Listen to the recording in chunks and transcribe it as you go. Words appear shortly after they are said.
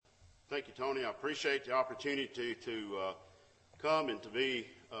Thank you, Tony. I appreciate the opportunity to come and to be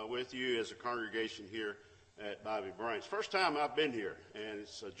with you as a congregation here at Bobby Branch. First time I've been here, and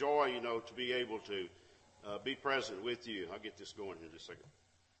it's a joy, to be able to be present with you. I'll get this going here in just a second.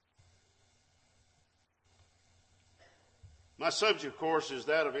 My subject, of course, is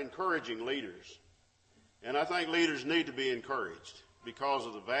that of encouraging leaders. And I think leaders need to be encouraged because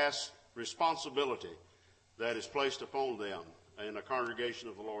of the vast responsibility that is placed upon them in a congregation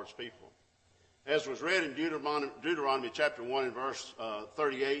of the Lord's people. As was read in Deuteronomy chapter 1 and verse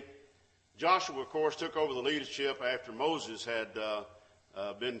 38, Joshua, of course, took over the leadership after Moses had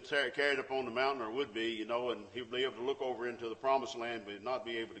been carried up on the mountain, or would be, and he would be able to look over into the promised land, but not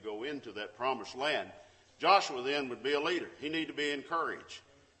be able to go into that promised land. Joshua then would be a leader. He needed to be encouraged.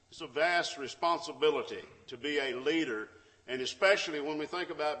 It's a vast responsibility to be a leader, and especially when we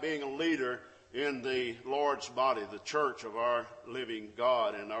think about being a leader in the Lord's body, the church of our living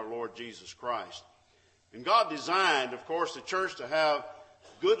God and our Lord Jesus Christ. And God designed, of course, the church to have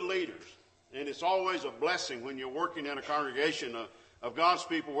good leaders. And it's always a blessing when you're working in a congregation of God's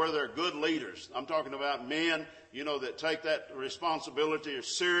people where they're good leaders. I'm talking about men, that take that responsibility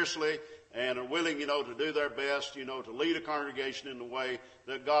seriously and are willing, to do their best, to lead a congregation in the way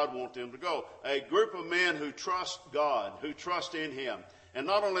that God wants them to go. A group of men who trust God, who trust in Him. And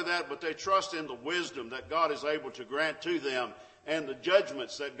not only that, but they trust in the wisdom that God is able to grant to them and the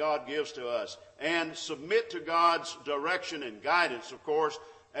judgments that God gives to us, and submit to God's direction and guidance, of course,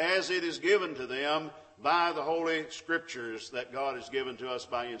 as it is given to them by the Holy Scriptures that God has given to us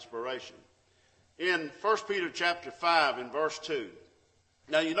by inspiration. In 1 Peter chapter 5 in verse 2,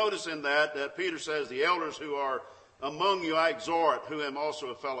 now you notice in that Peter says, the elders who are among you I exhort, who am also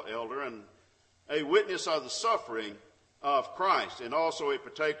a fellow elder and a witness of the suffering of Christ, and also a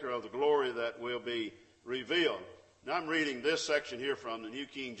partaker of the glory that will be revealed. Now I'm reading this section here from the New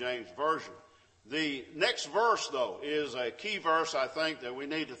King James Version. The next verse, though, is a key verse, I think, that we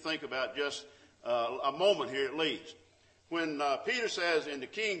need to think about just a moment here at least. When Peter says in the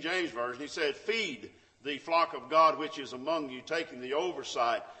King James Version, he said, feed the flock of God which is among you, taking the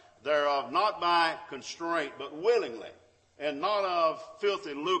oversight thereof, not by constraint, but willingly, and not of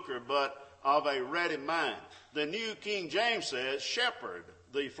filthy lucre, but of a ready mind. The New King James says, shepherd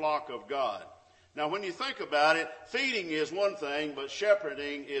the flock of God. Now, when you think about it, feeding is one thing, but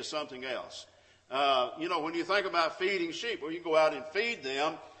shepherding is something else. When you think about feeding sheep, well, you go out and feed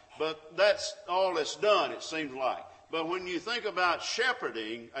them, but that's all that's done, it seems like. But when you think about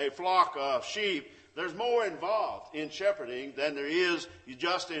shepherding a flock of sheep, there's more involved in shepherding than there is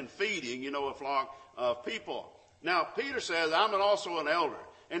just in feeding, a flock of people. Now, Peter says, I'm also an elder.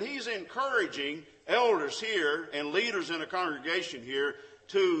 And he's encouraging elders here and leaders in a congregation here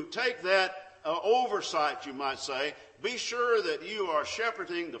to take that oversight, you might say. Be sure that you are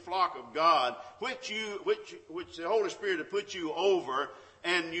shepherding the flock of God, which the Holy Spirit has put you over,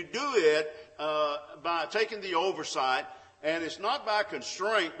 and you do it by taking the oversight. And it's not by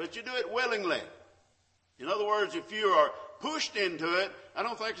constraint, but you do it willingly. In other words, if you are pushed into it, I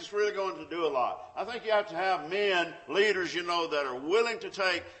don't think it's really going to do a lot. I think you have to have men, leaders, that are willing to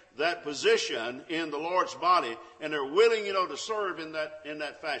take that position in the Lord's body, and they're willing, to serve in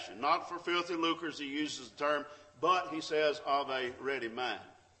that fashion. Not for filthy lucre, as he uses the term, but he says of a ready mind.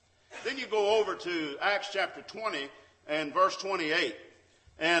 Then you go over to Acts chapter 20 and verse 28.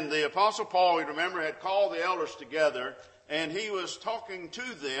 And the Apostle Paul, you remember, had called the elders together, and he was talking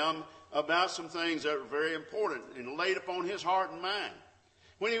to them about some things that were very important and laid upon his heart and mind.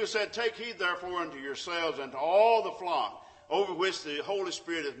 When he was said, take heed therefore unto yourselves and to all the flock over which the Holy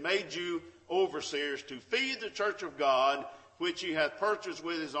Spirit hath made you overseers, to feed the church of God, which he hath purchased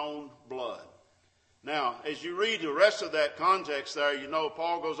with his own blood. Now, as you read the rest of that context there,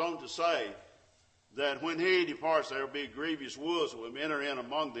 Paul goes on to say that when he departs, there will be grievous wolves that will enter in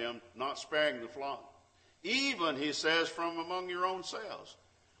among them, not sparing the flock. Even, he says, from among your own selves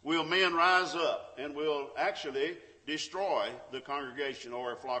will men rise up and will actually destroy the congregation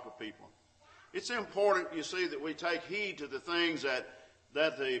or a flock of people. It's important, you see, that we take heed to the things that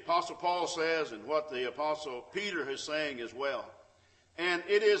the Apostle Paul says and what the Apostle Peter is saying as well. And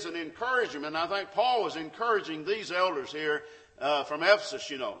it is an encouragement. I think Paul was encouraging these elders here from Ephesus,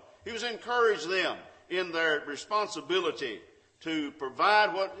 He was encouraging them in their responsibility to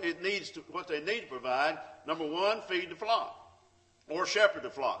provide what they need to provide. Number one, feed the flock or shepherd the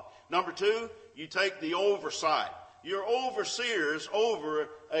flock. Number two, you take the oversight. You're overseers over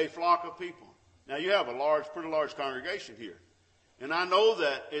a flock of people. Now, you have a pretty large congregation here. And I know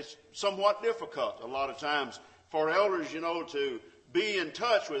that it's somewhat difficult a lot of times for elders, to be in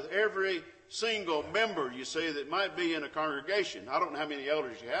touch with every single member, you see, that might be in a congregation. I don't know how many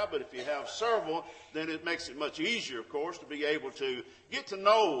elders you have, but if you have several, then it makes it much easier, of course, to be able to get to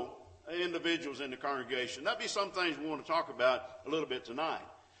know individuals in the congregation. That'd be some things we want to talk about a little bit tonight.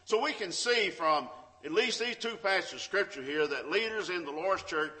 So we can see from at least these two passages of Scripture here that leaders in the Lord's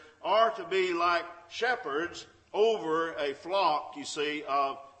church are to be like shepherds over a flock, you see,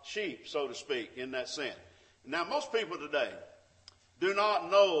 of sheep, so to speak, in that sense. Now, most people today do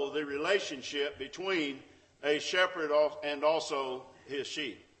not know the relationship between a shepherd and also his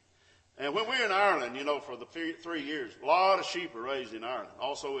sheep. And when we were in Ireland, you know, for the 3 years, a lot of sheep are raised in Ireland,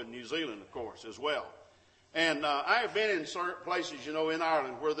 also in New Zealand, of course, as well. And I have been in certain places, you know, in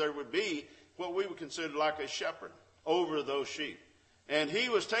Ireland where there would be what we would consider like a shepherd over those sheep. And he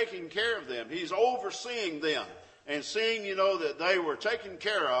was taking care of them. He's overseeing them and seeing, you know, that they were taken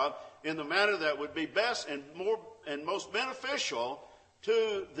care of in the manner that would be best and most beneficial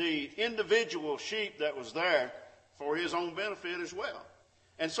to the individual sheep that was there for his own benefit as well.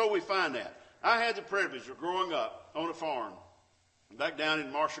 And so we find that. I had the privilege of growing up on a farm back down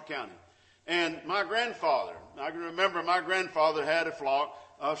in Marshall County. And my grandfather, I can remember my grandfather had a flock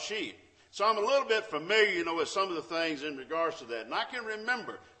of sheep. So I'm a little bit familiar, you know, with some of the things in regards to that. And I can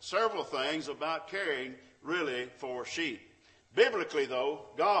remember several things about caring really for sheep. Biblically, though,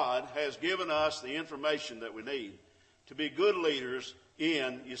 God has given us the information that we need to be good leaders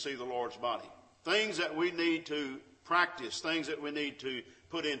in, you see, the Lord's body. Things that we need to practice, things that we need to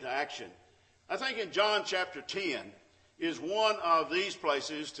put into action. I think in John chapter 10 is one of these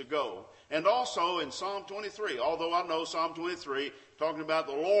places to go. And also in Psalm 23, although I know Psalm 23, talking about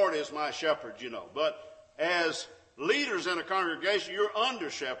the Lord is my shepherd, you know. But as leaders in a congregation, you're under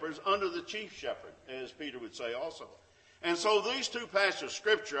shepherds, under the chief shepherd, as Peter would say also. And so these two passages of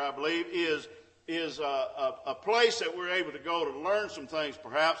Scripture, I believe, is a place that we're able to go to learn some things,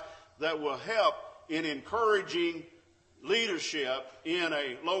 perhaps, that will help in encouraging leadership in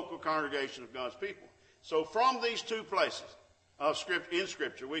a local congregation of God's people. So from these two places of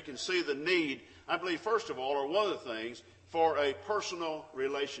Scripture, we can see the need, I believe, first of all, or one of the things, for a personal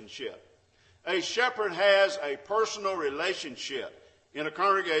relationship. A shepherd has a personal relationship in a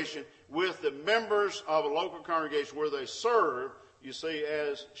congregation with the members of a local congregation where they serve, you see,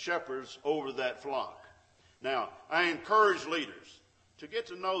 as shepherds over that flock. Now, I encourage leaders to get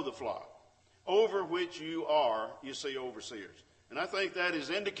to know the flock over which you are, you see, overseers. And I think that is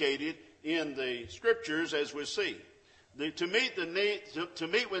indicated in the Scriptures as we see. To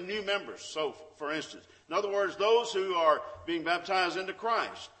meet with new members. So, for instance, in other words, those who are being baptized into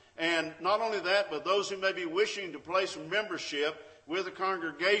Christ. And not only that, but those who may be wishing to place membership with a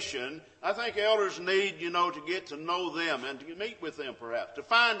congregation, I think elders need, you know, to get to know them and to meet with them perhaps, to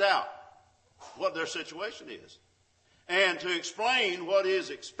find out what their situation is. And to explain what is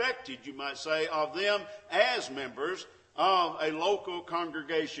expected, you might say, of them as members of a local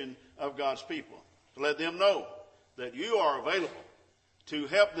congregation of God's people. To let them know that you are available to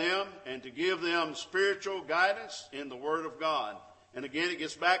help them and to give them spiritual guidance in the Word of God. And again, it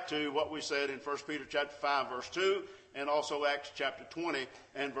gets back to what we said in 1 Peter chapter 5, verse 2, and also Acts chapter 20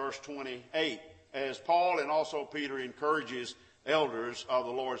 and verse 28, as Paul and also Peter encourages elders of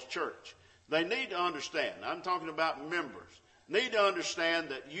the Lord's church. They need to understand, I'm talking about members, need to understand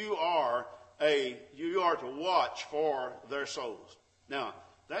that you are to watch for their souls. Now,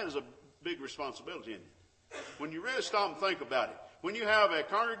 that is a big responsibility in it. When you really stop and think about it, when you have a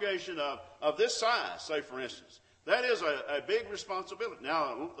congregation of this size, say for instance, that is a big responsibility.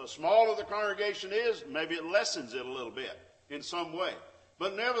 Now, the smaller the congregation is, maybe it lessens it a little bit in some way.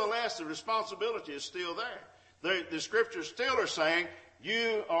 But nevertheless, the responsibility is still there. The Scriptures still are saying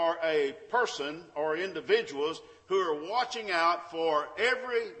you are a person or individuals who are watching out for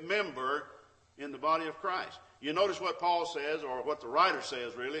every member in the body of Christ. You notice what Paul says, or what the writer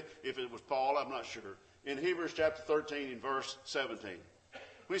says really, if it was Paul, I'm not sure, in Hebrews chapter 13 and verse 17.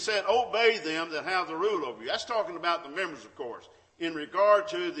 We said, obey them that have the rule over you. That's talking about the members, of course, in regard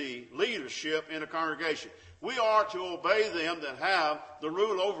to the leadership in a congregation. We are to obey them that have the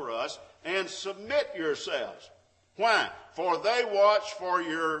rule over us and submit yourselves. Why? For they watch for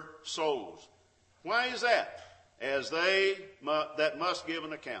your souls. Why is that? As they that must give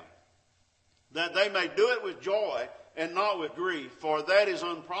an account. That they may do it with joy and not with grief, for that is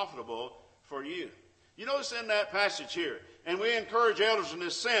unprofitable for you. You notice in that passage here, and we encourage elders in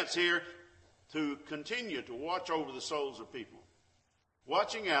this sense here to continue to watch over the souls of people.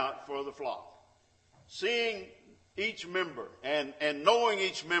 Watching out for the flock. Seeing each member and knowing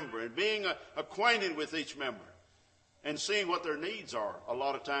each member and being acquainted with each member. And seeing what their needs are a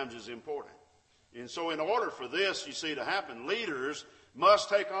lot of times is important. And so in order for this, you see, to happen, leaders must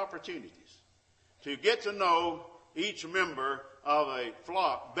take opportunities. to get to know each member of a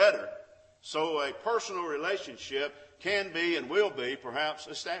flock better, so a personal relationship can be and will be perhaps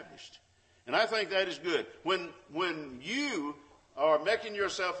established. And I think that is good. When you are making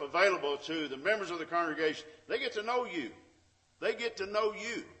yourself available to the members of the congregation, they get to know you. They get to know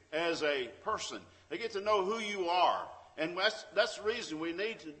you as a person. They get to know who you are. And that's the reason we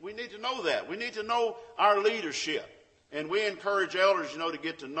need to know that. We need to know our leadership. And we encourage elders, to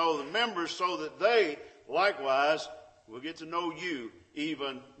get to know the members so that they, likewise, will get to know you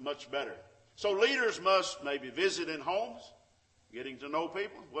even much better. So leaders must maybe visit in homes, getting to know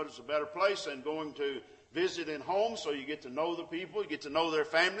people. What is a better place than going to visit in homes so you get to know the people, you get to know their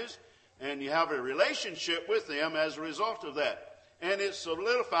families, and you have a relationship with them as a result of that. And it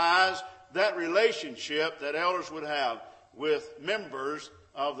solidifies that relationship that elders would have with members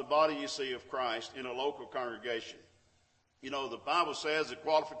of the body, you see, of Christ in a local congregation. The Bible says the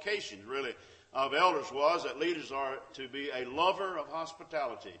qualifications really of elders was that leaders are to be a lover of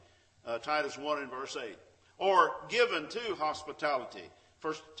hospitality, Titus 1 and verse 8, or given to hospitality,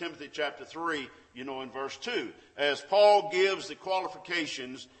 1 Timothy chapter 3, in verse 2, as Paul gives the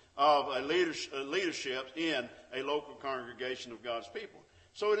qualifications of a leadership in a local congregation of God's people.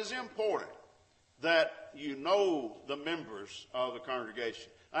 So it is important that you know the members of the congregation.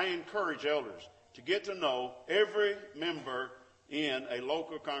 I encourage elders to get to know every member in a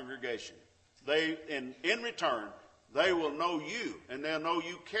local congregation. In return, they will know you, and they'll know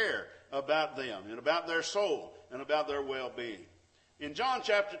you care about them and about their soul and about their well-being. In John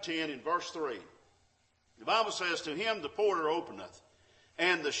chapter 10, in verse 3, the Bible says, "To him the porter openeth,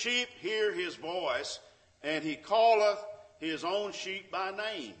 and the sheep hear his voice, and he calleth his own sheep by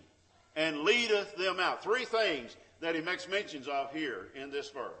name, and leadeth them out." Three things that he makes mentions of here in this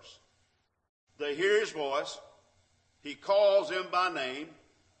verse. They hear his voice, he calls them by name,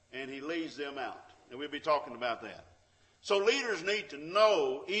 and he leads them out. And we'll be talking about that. So leaders need to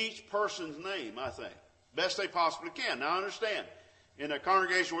know each person's name, I think, best they possibly can. Now, I understand, in a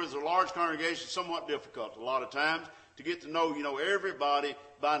congregation where there's a large congregation, it's somewhat difficult a lot of times to get to know, everybody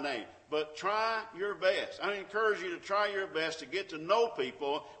by name. But try your best. I encourage you to try your best to get to know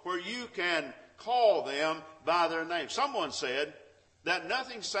people where you can call them by their name. Someone said that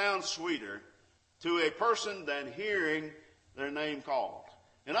nothing sounds sweeter to a person than hearing their name called.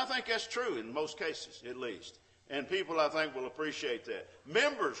 And I think that's true in most cases, at least. And people, I think, will appreciate that.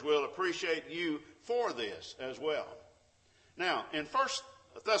 Members will appreciate you for this as well. Now, in 1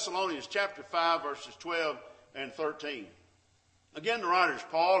 Thessalonians chapter 5, verses 12 and 13, again, the writer is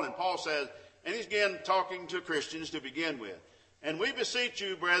Paul, and Paul says, and he's again talking to Christians to begin with, "And we beseech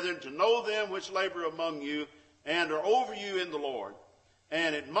you, brethren, to know them which labor among you and are over you in the Lord,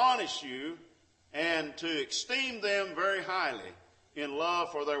 and admonish you, and to esteem them very highly in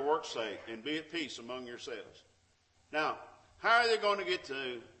love for their work's sake, and be at peace among yourselves." Now, how are they going to get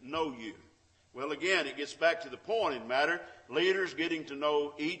to know you? Well, again, it gets back to the point in the matter. Leaders getting to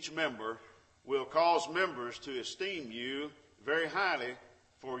know each member will cause members to esteem you very highly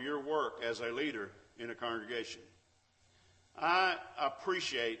for your work as a leader in a congregation. I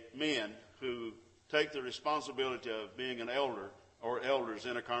appreciate men who take the responsibility of being an elder or elders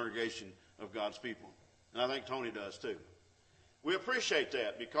in a congregation of God's people. And I think Tony does too. We appreciate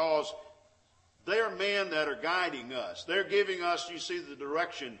that because they are men that are guiding us. They're giving us, you see, the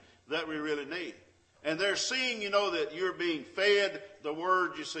direction that we really need. And they're seeing, that you're being fed the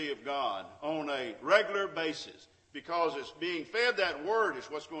word, you see, of God on a regular basis. Because it's being fed that word is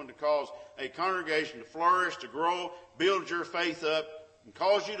what's going to cause a congregation to flourish, to grow, build your faith up, and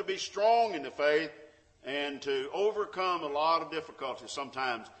cause you to be strong in the faith and to overcome a lot of difficulties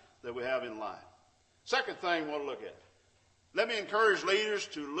sometimes that we have in life. Second thing we want to look at. Let me encourage leaders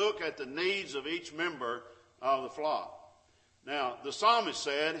to look at the needs of each member of the flock. Now, the psalmist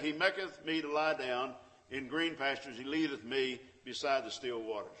said, "He maketh me to lie down in green pastures. He leadeth me beside the still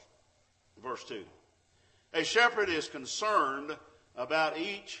waters." Verse 2. A shepherd is concerned about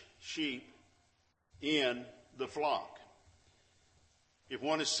each sheep in the flock. If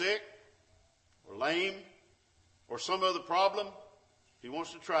one is sick or lame or some other problem, he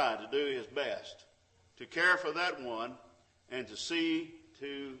wants to try to do his best to care for that one and to see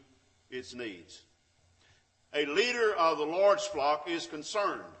to its needs. A leader of the Lord's flock is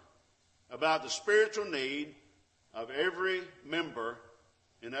concerned about the spiritual need of every member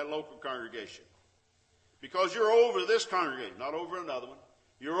in that local congregation. Because you're over this congregation, not over another one.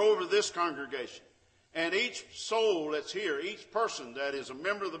 You're over this congregation. And each soul that's here, each person that is a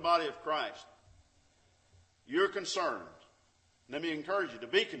member of the body of Christ, you're concerned. Let me encourage you to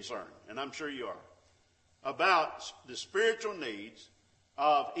be concerned, and I'm sure you are, about the spiritual needs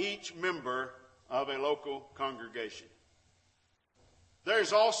of each member of a local congregation.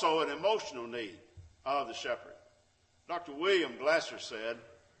 There's also an emotional need of the shepherd. Dr. William Glasser said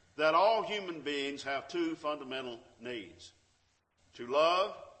that all human beings have two fundamental needs: to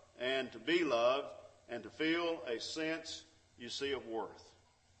love and to be loved, and to feel a sense, you see, of worth.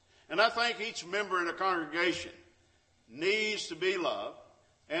 And I think each member in a congregation needs to be loved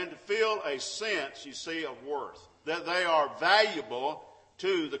and to feel a sense, you see, of worth, that they are valuable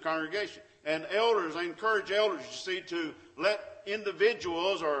to the congregation. And elders, I encourage elders, you see, to let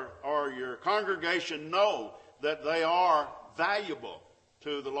individuals or your congregation know that they are valuable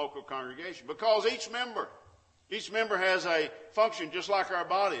to the local congregation, because each member has a function just like our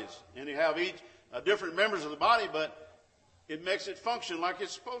bodies, and you have each different members of the body, but it makes it function like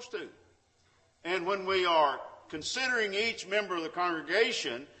it's supposed to. And when we are considering each member of the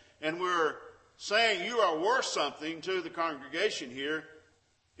congregation, and we're saying you are worth something to the congregation here,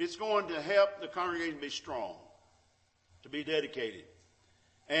 it's going to help the congregation be strong, to be dedicated,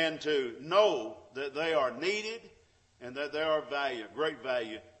 and to know that they are needed and that they are great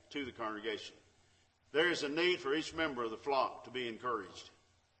value to the congregation. There is a need for each member of the flock to be encouraged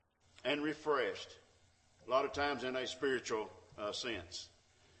and refreshed, a lot of times in a spiritual sense.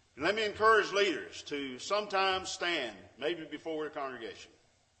 And let me encourage leaders to sometimes stand, maybe before the congregation,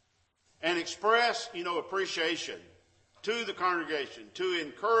 and express, appreciation to the congregation, to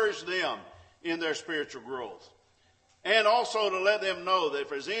encourage them in their spiritual growth. And also to let them know that if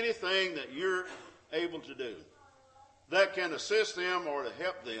there's anything that you're able to do that can assist them or to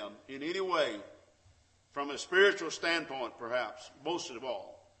help them in any way, from a spiritual standpoint perhaps, most of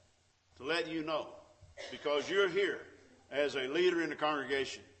all, to let you know, because you're here as a leader in the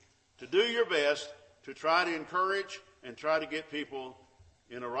congregation, to do your best to try to encourage and try to get people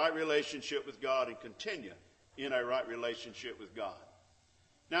in a right relationship with God and continue in a right relationship with God.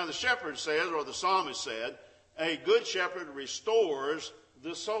 Now the shepherd says, or the psalmist said, a good shepherd restores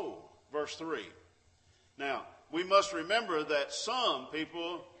the soul. Verse 3. Now, we must remember that some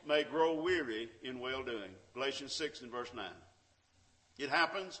people may grow weary in well-doing. Galatians 6 and verse 9. It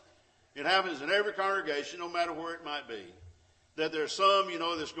happens in every congregation, no matter where it might be, that there's some,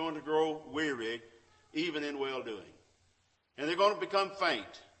 that's going to grow weary even in well-doing. And they're going to become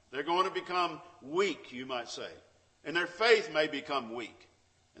faint. They're going to become weak, you might say. And their faith may become weak.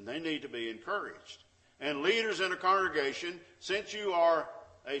 And they need to be encouraged. And leaders in a congregation, since you are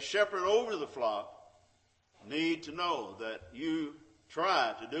a shepherd over the flock, need to know that you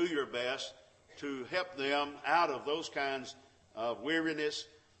try to do your best to help them out of those kinds of weariness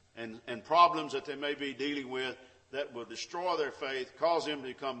and problems that they may be dealing with that will destroy their faith, cause them to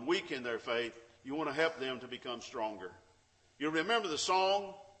become weak in their faith. You want to help them to become stronger. You remember the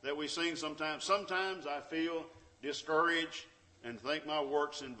song that we sing sometimes? Sometimes I feel discouraged and think my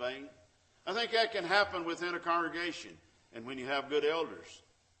work's in vain. I think that can happen within a congregation. And when you have good elders,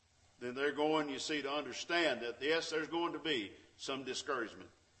 then they're going, you see, to understand that, yes, there's going to be some discouragement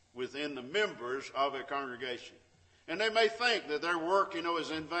within the members of a congregation. And they may think that their work,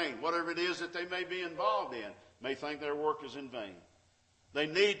 is in vain. Whatever it is that they may be involved in, may think their work is in vain. They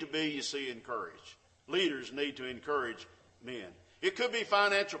need to be, you see, encouraged. Leaders need to encourage men. It could be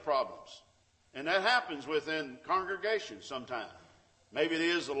financial problems. And that happens within congregations sometimes. Maybe it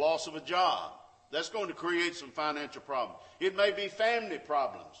is the loss of a job. That's going to create some financial problems. It may be family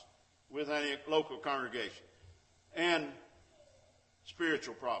problems within a local congregation. And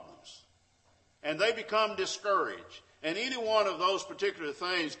spiritual problems. And they become discouraged. And any one of those particular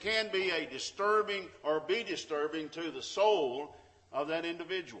things can be disturbing to the soul of that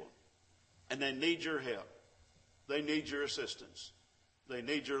individual. And they need your help. They need your assistance. They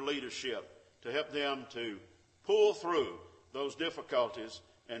need your leadership to help them to pull through those difficulties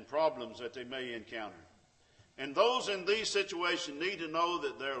and problems that they may encounter. And those in these situations need to know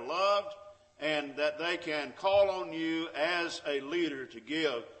that they're loved and that they can call on you as a leader to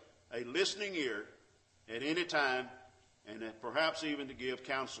give a listening ear at any time, and perhaps even to give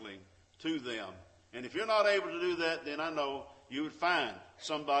counseling to them. And if you're not able to do that, then I know you would find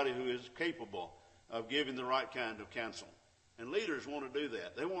somebody who is capable of giving the right kind of counsel. And leaders want to do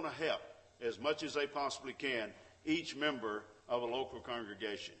that. They want to help as much as they possibly can each member of a local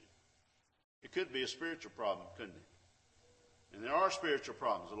congregation. It could be a spiritual problem, couldn't it? And there are spiritual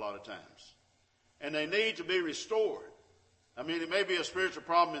problems a lot of times. And they need to be restored. I mean, it may be a spiritual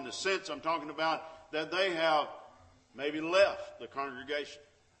problem in the sense I'm talking about that they have maybe left the congregation,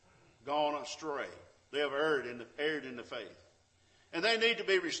 gone astray. They have erred in the faith. And they need to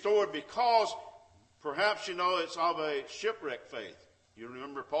be restored because perhaps, it's of a shipwrecked faith. You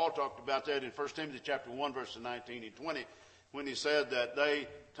remember Paul talked about that in 1 Timothy chapter 1, verses 19 and 20, when he said that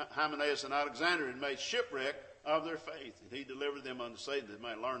Hymenaeus and Alexander, had made shipwreck of their faith, and he delivered them unto Satan that they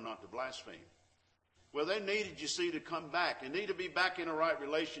might learn not to blaspheme. Well, they needed, you see, to come back. They need to be back in a right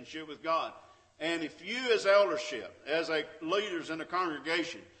relationship with God. And if you as eldership, as leaders in a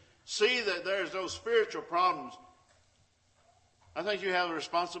congregation, see that there's those spiritual problems, I think you have a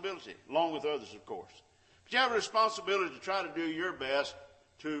responsibility, along with others, of course. But you have a responsibility to try to do your best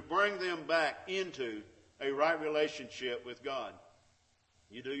to bring them back into a right relationship with God.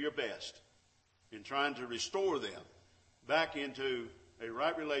 You do your best in trying to restore them back into a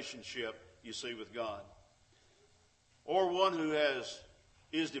right relationship, you see, with God. Or one who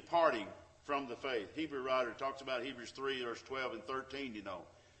is departing from the faith. Hebrew writer talks about Hebrews 3, verse 12 and 13, you know.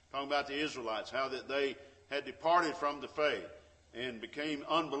 Talking about the Israelites, how that they had departed from the faith and became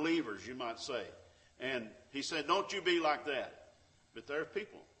unbelievers, you might say. And he said, don't you be like that. But there are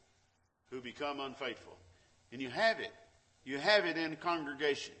people who become unfaithful. And you have it. You have it in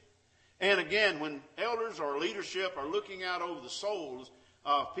congregation. And again, when elders or leadership are looking out over the souls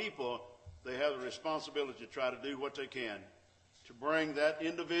of people, they have a responsibility to try to do what they can to bring that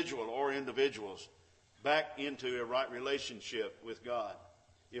individual or individuals back into a right relationship with God.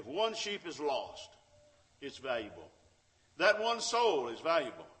 If one sheep is lost, it's valuable. That one soul is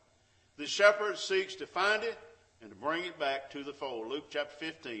valuable. The shepherd seeks to find it and to bring it back to the fold. Luke chapter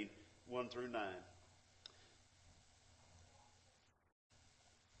 15, 1 through 9.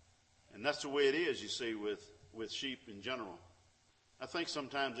 And that's the way it is, you see, with sheep in general. I think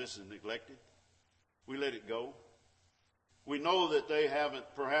sometimes this is neglected. We let it go. We know that they haven't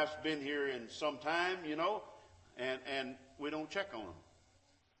perhaps been here in some time, you know, and we don't check on them.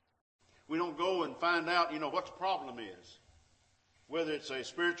 We don't go and find out, you know, what the problem is. Whether it's a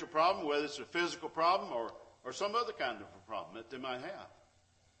spiritual problem, whether it's a physical problem, or some other kind of a problem that they might have.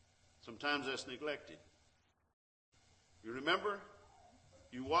 Sometimes that's neglected. You remember,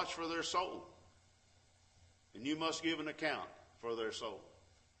 you watch for their soul. And you must give an account for their soul.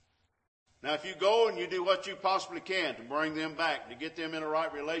 Now, if you go and you do what you possibly can to bring them back, to get them in a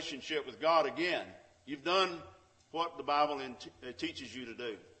right relationship with God again, you've done what the Bible teaches you to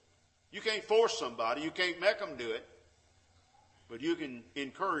do. You can't force somebody. You can't make them do it. But you can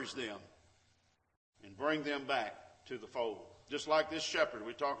encourage them and bring them back to the fold. Just like this shepherd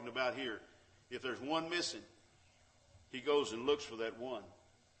we're talking about here. If there's one missing, he goes and looks for that one.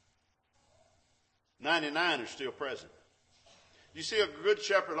 99 are still present. You see, a good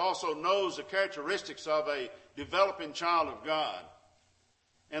shepherd also knows the characteristics of a developing child of God.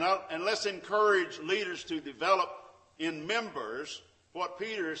 And let's encourage leaders to develop in members what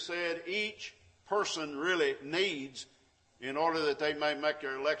Peter said each person really needs in order that they may make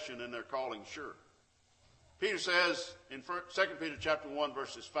their election and their calling sure. Peter says in 2 Peter chapter 1,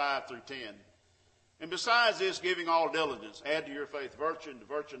 verses 5 through 10, and besides this, giving all diligence, add to your faith virtue, and to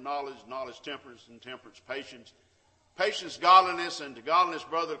virtue knowledge, knowledge temperance, and temperance patience, patience godliness, and to godliness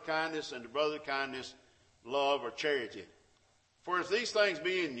brotherly kindness, and to brotherly kindness love or charity. For if these things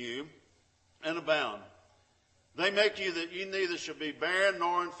be in you and abound, they make you that you neither shall be barren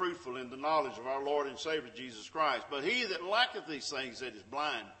nor unfruitful in the knowledge of our Lord and Savior Jesus Christ. But he that lacketh these things, that is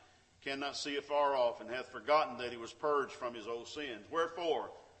blind, cannot see afar off, and hath forgotten that he was purged from his old sins. Wherefore,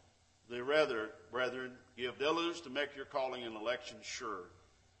 the rather, brethren, give diligence to make your calling and election sure.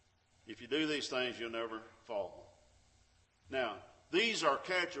 If you do these things, you'll never fall. Now, these are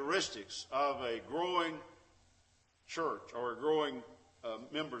characteristics of a growing church or growing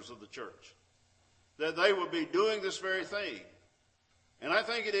members of the church. That they will be doing this very thing. And I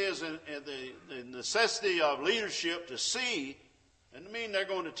think it is in the necessity of leadership to see, and I mean they're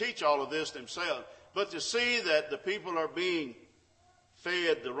going to teach all of this themselves, but to see that the people are being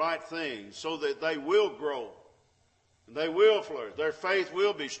fed the right things so that they will grow. And they will flourish. Their faith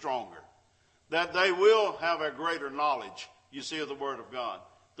will be stronger. That they will have a greater knowledge, you see, of the Word of God.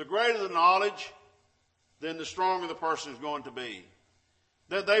 The greater the knowledge, then the stronger the person is going to be.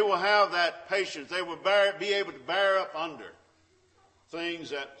 That they will have that patience. They will be able to bear up under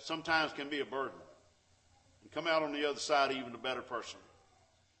things that sometimes can be a burden. And come out on the other side even a better person.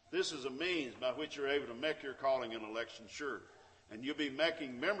 This is a means by which you're able to make your calling and election sure. And you'll be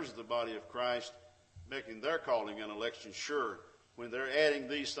making members of the body of Christ, making their calling and election sure when they're adding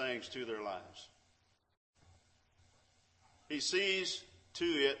these things to their lives. He sees to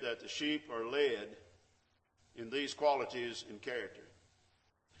it that the sheep are led in these qualities and character.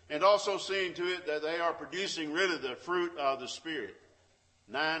 And also seeing to it that they are producing really the fruit of the Spirit.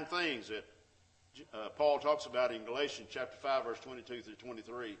 9 things that Paul talks about in Galatians chapter 5, verse 22 through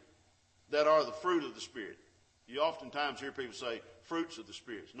 23, that are the fruit of the Spirit. You oftentimes hear people say fruits of the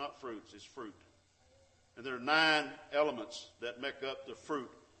Spirit. It's not fruits, it's fruit. And there are 9 elements that make up the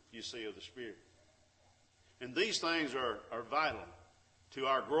fruit, you see, of the Spirit. And these things are vital to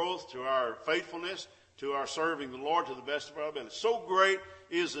our growth, to our faithfulness, to our serving the Lord to the best of our ability. So great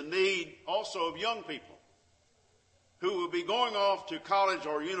is the need also of young people who will be going off to college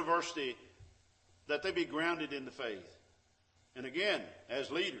or university, that they be grounded in the faith. And again,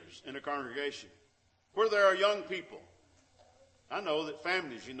 as leaders in a congregation, where there are young people, I know that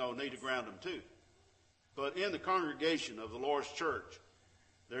families, need to ground them too. But in the congregation of the Lord's church,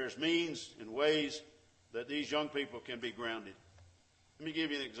 there's means and ways that these young people can be grounded. Let me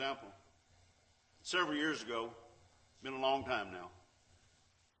give you an example. Several years ago, it's been a long time now,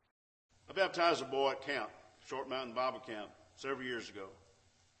 I baptized a boy at camp, Short Mountain Bible Camp, several years ago.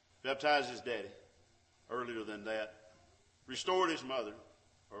 Baptized his daddy earlier than that. Restored his mother,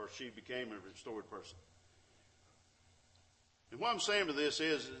 or she became a restored person. And what I'm saying to this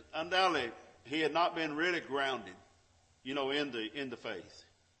is, undoubtedly, he had not been really grounded, in the faith.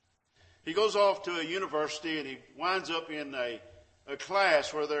 He goes off to a university and he winds up in a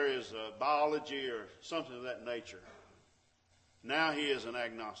class where there is biology or something of that nature. Now he is an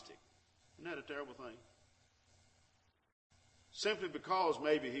agnostic. Isn't that a terrible thing? Simply because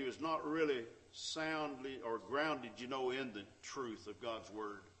maybe he was not really soundly or grounded, in the truth of God's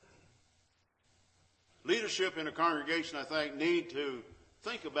Word. Leadership in a congregation, I think, need to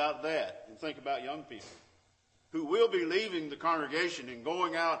think about that and think about young people who will be leaving the congregation and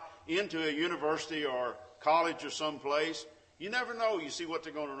going out into a university or college or someplace. You never know, you see, what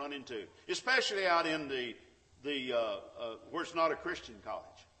they're going to run into, especially out in the where it's not a Christian college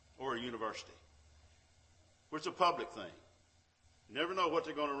or a university, where it's a public thing. You never know what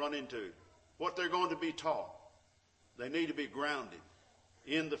they're going to run into, what they're going to be taught. They need to be grounded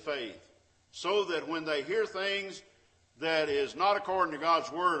in the faith so that when they hear things that is not according to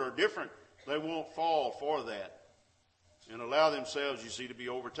God's Word or different, they won't fall for that and allow themselves, you see, to be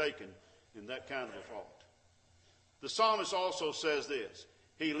overtaken in that kind of a fault. The psalmist also says this,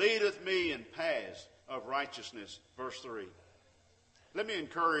 He leadeth me in paths of righteousness, verse 3. Let me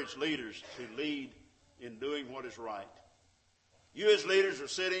encourage leaders to lead in doing what is right. You as leaders are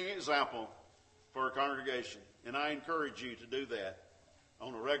setting an example for a congregation, and I encourage you to do that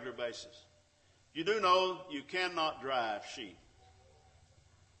on a regular basis. You do know you cannot drive sheep.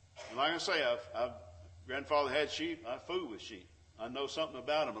 And like I say, grandfather had sheep. I fool with sheep. I know something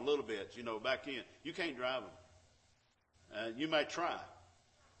about them a little bit, back in. You can't drive them. You may try,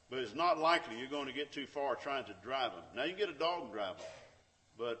 but it's not likely you're going to get too far trying to drive them. Now, you can get a dog and drive them,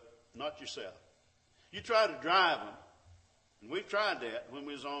 but not yourself. You try to drive them, and we've tried that when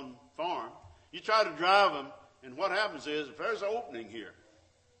we was on farm. You try to drive them, and what happens is, if there's an opening here,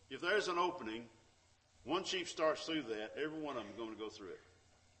 if there's an opening, one sheep starts through that, every one of them is going to go through it.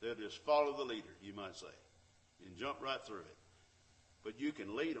 They'll just follow the leader, you might say, and jump right through it. But you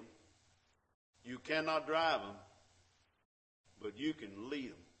can lead them. You cannot drive them, but you can lead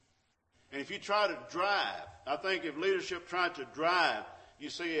them. And if you try to drive, I think if leadership tried to drive, you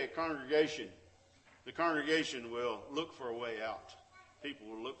see a congregation, the congregation will look for a way out. People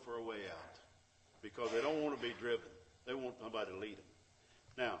will look for a way out because they don't want to be driven. They want somebody to lead them.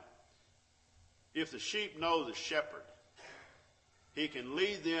 Now, if the sheep know the shepherd, he can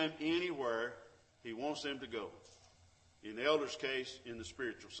lead them anywhere he wants them to go. In the elder's case, in the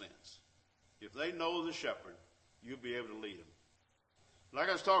spiritual sense. If they know the shepherd, you'll be able to lead them. Like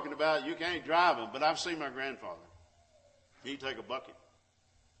I was talking about, you can't drive them, but I've seen my grandfather. He'd take a bucket,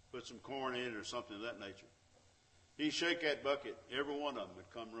 put some corn in it or something of that nature. He'd shake that bucket, every one of them would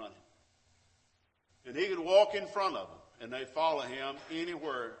come running. And he could walk in front of them, and they'd follow him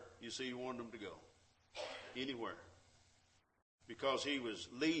anywhere you see he wanted them to go. Anywhere. Because he was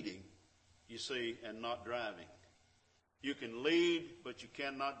leading, you see, and not driving. You can lead, but you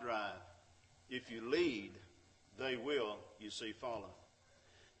cannot drive. If you lead, they will, you see, follow.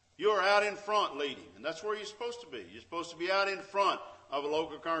 You're out in front leading, and that's where you're supposed to be. You're supposed to be out in front of a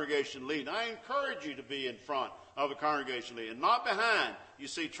local congregation leading. I encourage you to be in front of a congregation leading, not behind, you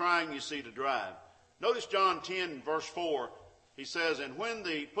see, trying, you see, to drive. Notice John 10, verse 4. He says, And when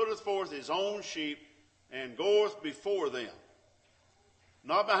he putteth forth his own sheep, and goeth before them.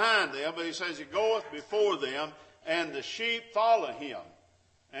 Not behind them, but he says he goeth before them, and the sheep follow him,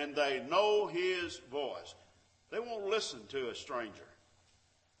 and they know his voice. They won't listen to a stranger.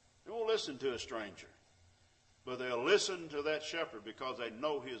 They won't listen to a stranger. But they'll listen to that shepherd because they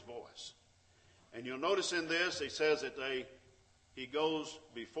know his voice. And you'll notice in this, he says that he goes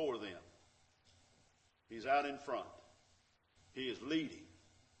before them. He's out in front. He is leading.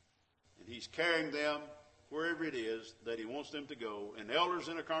 And he's carrying them wherever it is that he wants them to go. And elders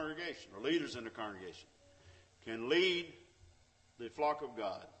in a congregation, or leaders in a congregation, can lead the flock of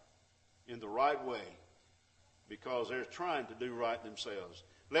God in the right way because they're trying to do right themselves.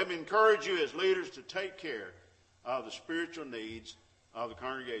 Let me encourage you as leaders to take care of the spiritual needs of the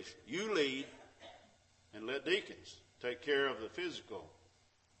congregation. You lead and let deacons take care of the physical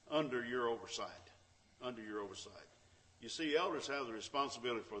under your oversight. Under your oversight. You see, elders have the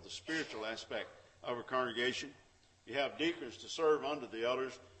responsibility for the spiritual aspect of a congregation. You have deacons to serve under the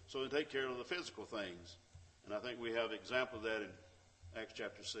elders so they take care of the physical things. And I think we have an example of that in Acts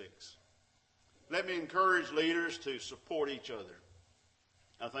chapter 6. Let me encourage leaders to support each other.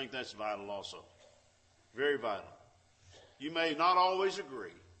 I think that's vital also. Very vital. You may not always agree.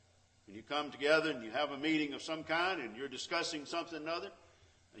 When you come together and you have a meeting of some kind and you're discussing something or another,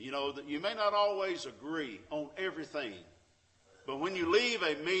 you know that you may not always agree on everything. But when you leave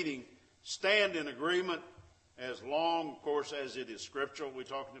a meeting, stand in agreement as long, of course, as it is scriptural we're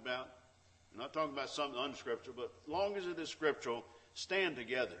talking about. I'm not talking about something unscriptural, but as long as it is scriptural, stand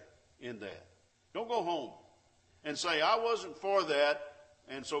together in that. Don't go home and say, I wasn't for that,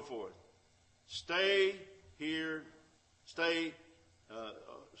 and so forth. Stay here, stay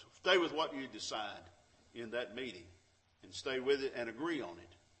with what you decide in that meeting, and stay with it and agree on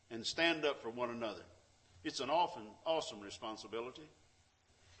it, and stand up for one another. It's an awesome responsibility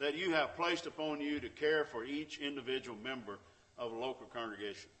that you have placed upon you to care for each individual member of a local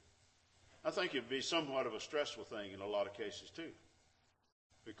congregation. I think it'd be somewhat of a stressful thing in a lot of cases too,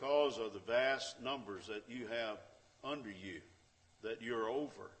 because of the vast numbers that you have under you, that you're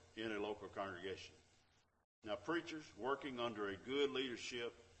over in a local congregation. Now, preachers working under a good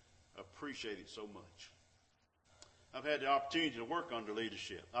leadership appreciate it so much. I've had the opportunity to work under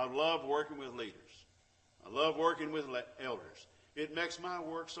leadership. I love working with leaders. I love working with elders. It makes my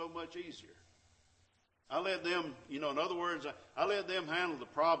work so much easier. I let them, in other words, I let them handle the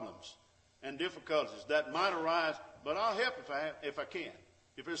problems and difficulties that might arise, but I'll help if I can.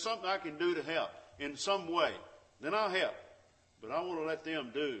 If there's something I can do to help in some way, then I'll help. But I want to let them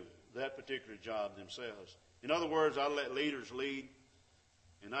do that particular job themselves. In other words, I let leaders lead,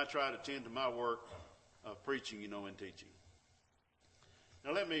 and I try to tend to my work of preaching, and teaching.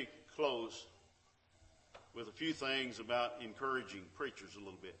 Now let me close with a few things about encouraging preachers a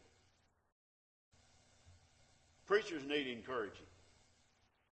little bit. Preachers need encouraging.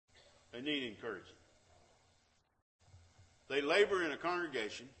 They need encouraging. They labor in a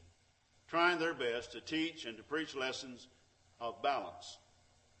congregation trying their best to teach and to preach lessons of balance.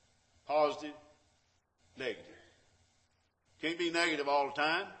 Positive, negative. Can't be negative all the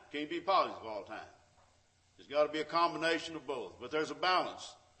time. Can't be positive all the time. There's got to be a combination of both. But there's a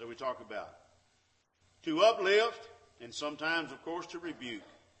balance that we talk about. To uplift and sometimes, of course, to rebuke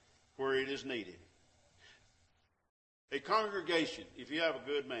where it is needed. A congregation, if you have a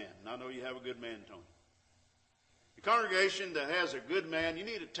good man, and I know you have a good man, Tony. A congregation that has a good man, you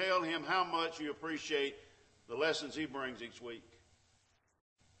need to tell him how much you appreciate the lessons he brings each week.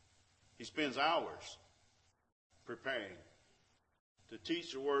 He spends hours preparing to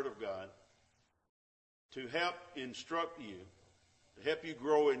teach the Word of God, to help instruct you, to help you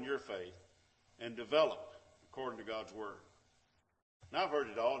grow in your faith, and develop according to God's Word. Now, I've heard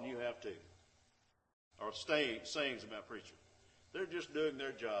it all, and you have too. Or sayings about preachers. They're just doing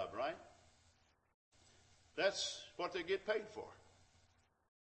their job, right? That's what they get paid for.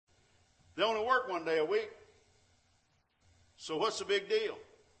 They only work one day a week. So what's the big deal?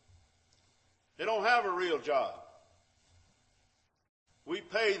 They don't have a real job. We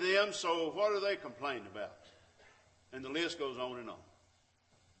pay them, so what are they complaining about? And the list goes on and on.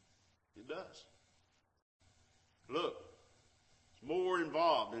 It does. Look, it's more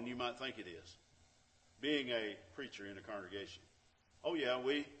involved than you might think it is, being a preacher in a congregation. Oh yeah,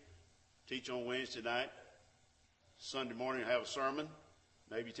 we teach on Wednesday night. Sunday morning have a sermon.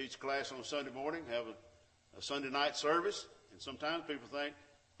 Maybe teach a class on Sunday morning, have a Sunday night service. And sometimes people think,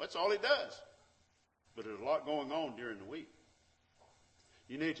 that's all he does. But there's a lot going on during the week.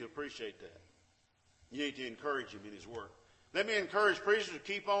 You need to appreciate that. You need to encourage him in his work. Let me encourage preachers to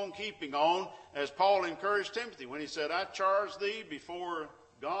keep on keeping on, as Paul encouraged Timothy when he said, I charge thee before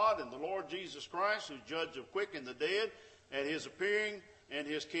God and the Lord Jesus Christ, who's judge of quick and the dead, at his appearing and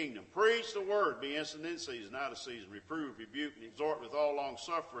his kingdom. Preach the word, be instant in season, out of season, reprove, rebuke, and exhort with all long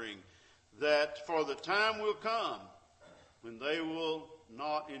suffering, that for the time will come when they will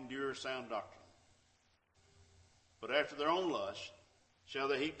not endure sound doctrine. But after their own lust shall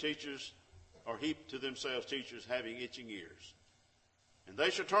they heap to themselves teachers having itching ears. And they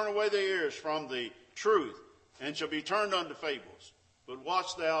shall turn away their ears from the truth, and shall be turned unto fables. But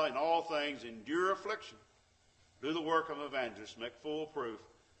watch thou in all things, endure affliction. Do the work of evangelists, make full proof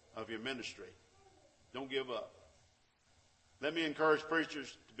of your ministry. Don't give up. Let me encourage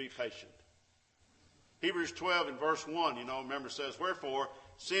preachers to be patient. Hebrews 12 and verse 1, remember it says, "Wherefore,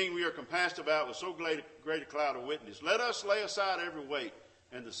 seeing we are compassed about with so great a cloud of witnesses, let us lay aside every weight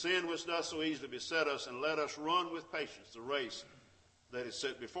and the sin which does so easily beset us, and let us run with patience the race that is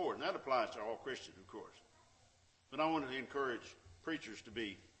set before us." And that applies to all Christians, of course. But I want to encourage preachers to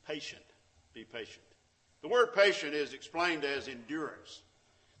be patient. Be patient. The word patient is explained as endurance.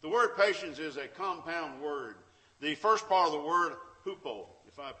 The word patience is a compound word. The first part of the word, hupo,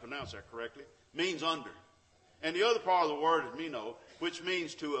 if I pronounce that correctly, means under. And the other part of the word is meno, which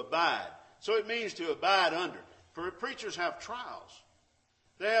means to abide. So it means to abide under. For preachers have trials.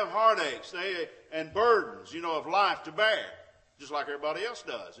 They have heartaches and burdens, of life to bear, just like everybody else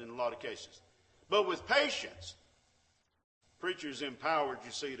does in a lot of cases. But with patience, preacher is empowered,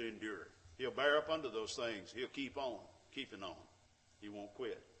 to endure. He'll bear up under those things. He'll keep on, keeping on. He won't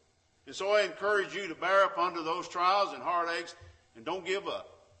quit. And so I encourage you to bear up under those trials and heartaches, and don't give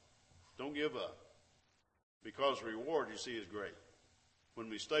up. Don't give up. Because the reward, is great. When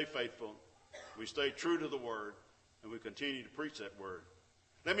we stay faithful, we stay true to the Word, and we continue to preach that Word.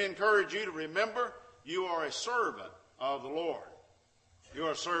 Let me encourage you to remember you are a servant of the Lord. You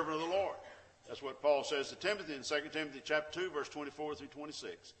are a servant of the Lord. That's what Paul says to Timothy in 2 Timothy chapter 2, verse 24 through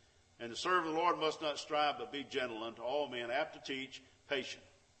 26. "And the servant of the Lord must not strive, but be gentle unto all men, apt to teach, patient.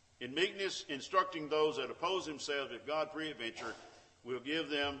 In meekness, instructing those that oppose themselves, if God peradventure will give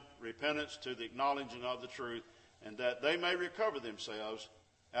them repentance to the acknowledging of the truth, and that they may recover themselves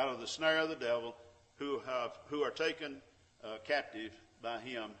out of the snare of the devil, who are taken captive by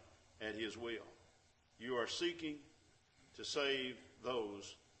him at his will." You are seeking to save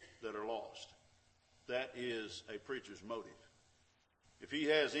those that are lost. That is a preacher's motive. If he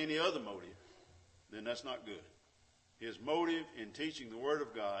has any other motive, then that's not good. His motive in teaching the Word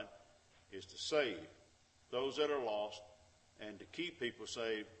of God is to save those that are lost and to keep people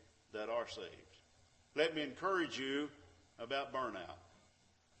saved that are saved. Let me encourage you about burnout.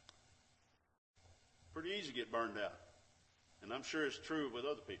 Pretty easy to get burned out. And I'm sure it's true with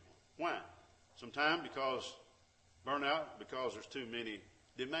other people. Why? Sometimes because there's too many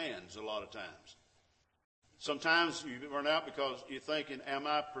demands a lot of times. Sometimes you burn out because you're thinking, am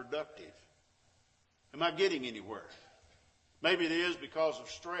I productive? Am I getting anywhere? Maybe it is because of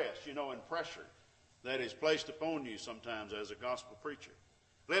stress, and pressure that is placed upon you sometimes as a gospel preacher.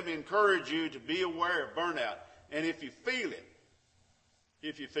 Let me encourage you to be aware of burnout. And if you feel it,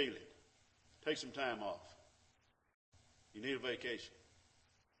 take some time off. You need a vacation.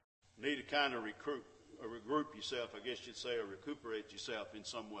 You need to kind of regroup yourself, I guess you'd say, or recuperate yourself in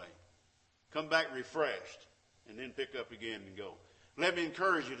some way. Come back refreshed, and then pick up again and go. Let me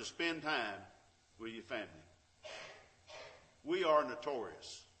encourage you to spend time with your family. We are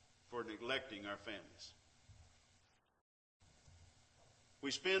notorious for neglecting our families. We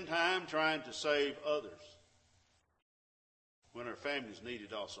spend time trying to save others when our families need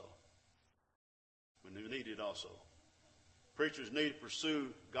it also. When they need it also. Preachers need to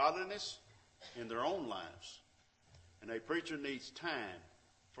pursue godliness in their own lives. And a preacher needs time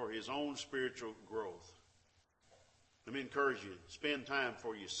for his own spiritual growth. Let me encourage you, spend time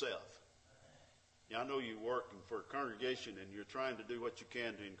for yourself. I know you're working for a congregation and you're trying to do what you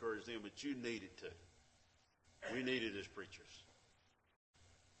can to encourage them, but you need it too. We need it as preachers.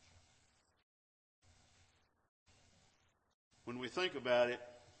 When we think about it,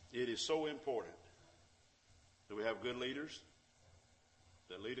 it is so important that we have good leaders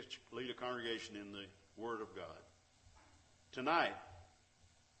that lead a congregation in the Word of God. Tonight,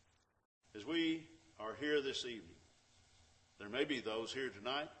 as we are here this evening, there may be those here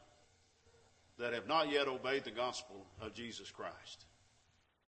tonight that have not yet obeyed the gospel of Jesus Christ.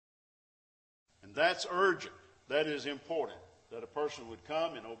 And that's urgent. That is important, that a person would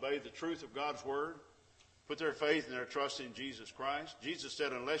come and obey the truth of God's Word, put their faith and their trust in Jesus Christ. Jesus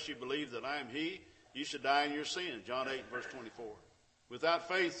said, "Unless you believe that I am He, you should die in your sin." John 8, verse 24. Without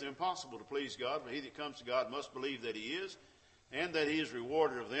faith, it's impossible to please God, but he that comes to God must believe that He is, and that He is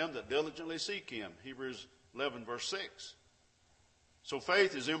rewarder of them that diligently seek Him. Hebrews 11, verse 6. So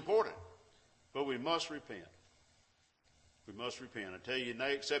faith is important, but we must repent. We must repent. I tell you,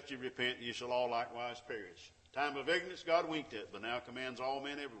 nay, except you repent, you shall all likewise perish. Time of ignorance God winked at, but now commands all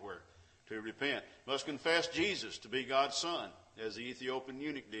men everywhere to repent. Must confess Jesus to be God's Son, as the Ethiopian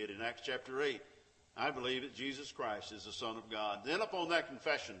eunuch did in Acts chapter 8. I believe that Jesus Christ is the Son of God. Then upon that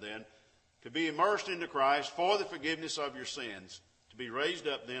confession, then, to be immersed into Christ for the forgiveness of your sins, to be raised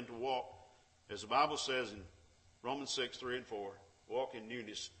up then to walk, as the Bible says in Romans 6, 3 and 4, walk in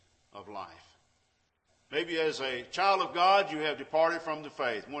newness of life. Maybe as a child of God, you have departed from the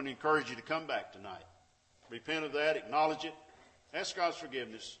faith. I want to encourage you to come back tonight. repent of that, acknowledge it, ask God's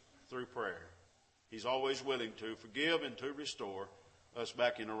forgiveness through prayer. He's always willing to forgive and to restore us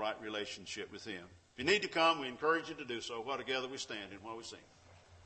back in a right relationship with Him. If you need to come, we encourage you to do so while together we stand and while we sing.